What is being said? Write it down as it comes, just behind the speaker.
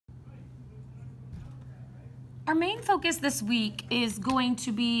Our main focus this week is going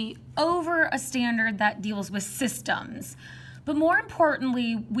to be over a standard that deals with systems. But more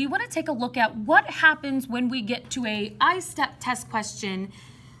importantly, we want to take a look at what happens when we get to a I-step test question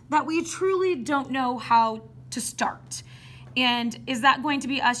that we truly don't know how to start. And is that going to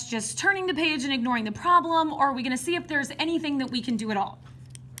be us just turning the page and ignoring the problem, or are we going to see if there's anything that we can do at all?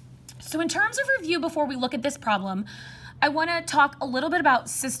 So in terms of review, before we look at this problem, I want to talk a little bit about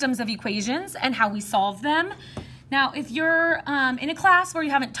systems of equations and how we solve them. Now, if you're in a class where you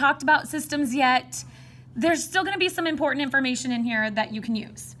haven't talked about systems yet, there's still going to be some important information in here that you can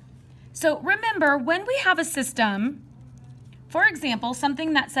use. So remember, when we have a system, for example,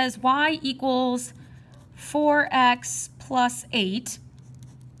 something that says y equals 4x plus 8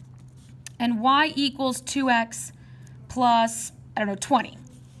 and y equals 2x plus, 20.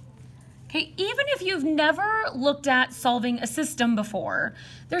 Okay, even if you've never looked at solving a system before,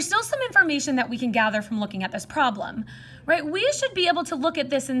 there's still some information that we can gather from looking at this problem, right? We should be able to look at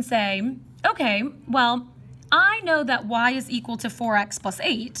this and say, okay, well, I know that y is equal to 4x plus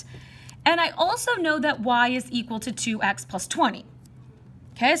 8, and I also know that y is equal to 2x plus 20.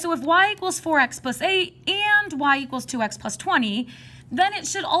 Okay, so if y equals 4x plus 8 and y equals 2x plus 20, then it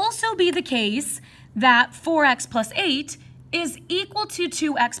should also be the case that 4x plus 8 is equal to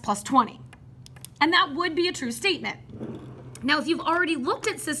 2x plus 20. And that would be a true statement. Now, if you've already looked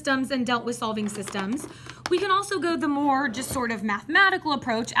at systems and dealt with solving systems, we can also go the more just sort of mathematical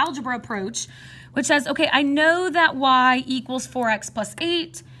approach, algebra approach, which says, okay, I know that y equals 4x plus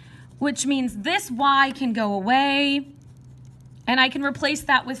 8, which means this y can go away, and I can replace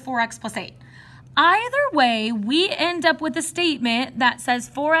that with 4x plus 8. Either way, we end up with a statement that says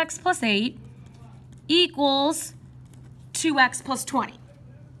 4x plus 8 equals 2x plus 20.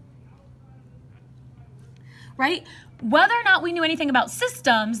 Right? Whether or not we knew anything about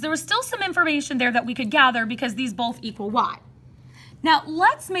systems, there was still some information there that we could gather because these both equal y. Now,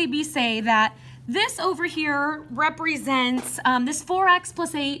 let's maybe say that this over here represents, this 4x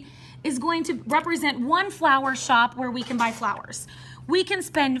plus 8 is going to represent one flower shop where we can buy flowers. We can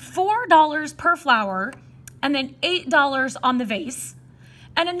spend $4 per flower and then $8 on the vase.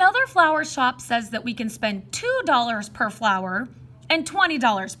 And another flower shop says that we can spend $2 per flower and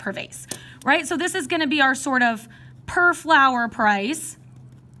 $20 per vase, right? So this is going to be our sort of per flower price,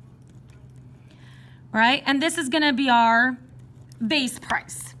 right? And this is going to be our vase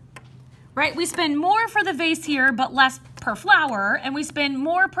price, right? We spend more for the vase here, but less per flower, and we spend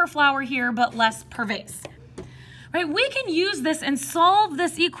more per flower here, but less per vase, right? We can use this and solve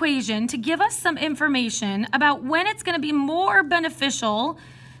this equation to give us some information about when it's going to be more beneficial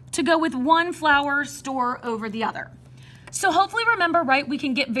to go with one flower store over the other. So hopefully remember, right, we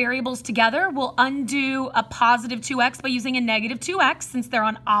can get variables together. We'll undo a positive 2x by using a negative 2x since they're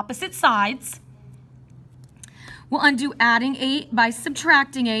on opposite sides. We'll undo adding 8 by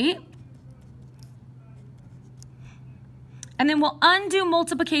subtracting 8. And then we'll undo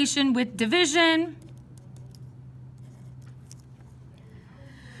multiplication with division.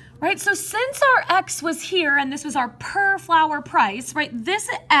 Right, so since our x was here and this was our per flower price, right, this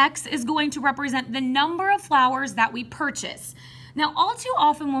x is going to represent the number of flowers that we purchase. Now, all too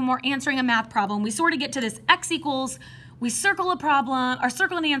often when we're answering a math problem, we sort of get to this x equals, we circle a problem, or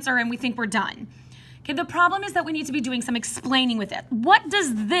circle an answer, and we think we're done. Okay, the problem is that we need to be doing some explaining with it. What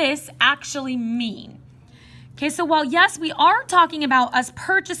does this actually mean? Okay, so while yes, we are talking about us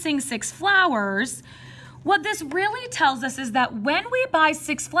purchasing 6 flowers, what this really tells us is that when we buy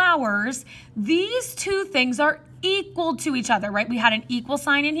 6 flowers, these two things are equal to each other, right? We had an equal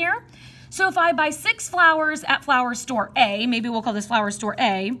sign in here. So if I buy 6 flowers at flower store A, maybe we'll call this flower store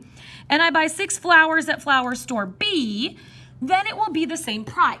A, and I buy 6 flowers at flower store B, then it will be the same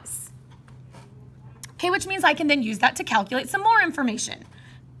price. Okay, which means I can then use that to calculate some more information.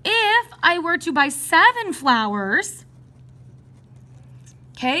 If I were to buy 7 flowers,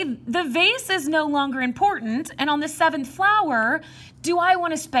 okay, the vase is no longer important, and on the 7th flower, do I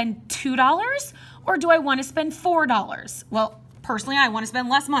want to spend $2 or do I want to spend $4? Well, personally, I want to spend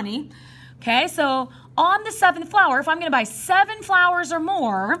less money. Okay, so on the 7th flower, if I'm going to buy 7 flowers or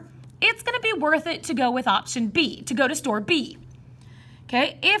more, it's going to be worth it to go with option B, to go to store B.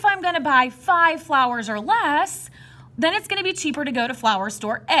 Okay, if I'm going to buy 5 flowers or less, then it's going to be cheaper to go to flower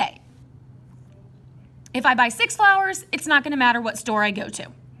store A. If I buy 6 flowers, it's not going to matter what store I go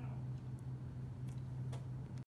to.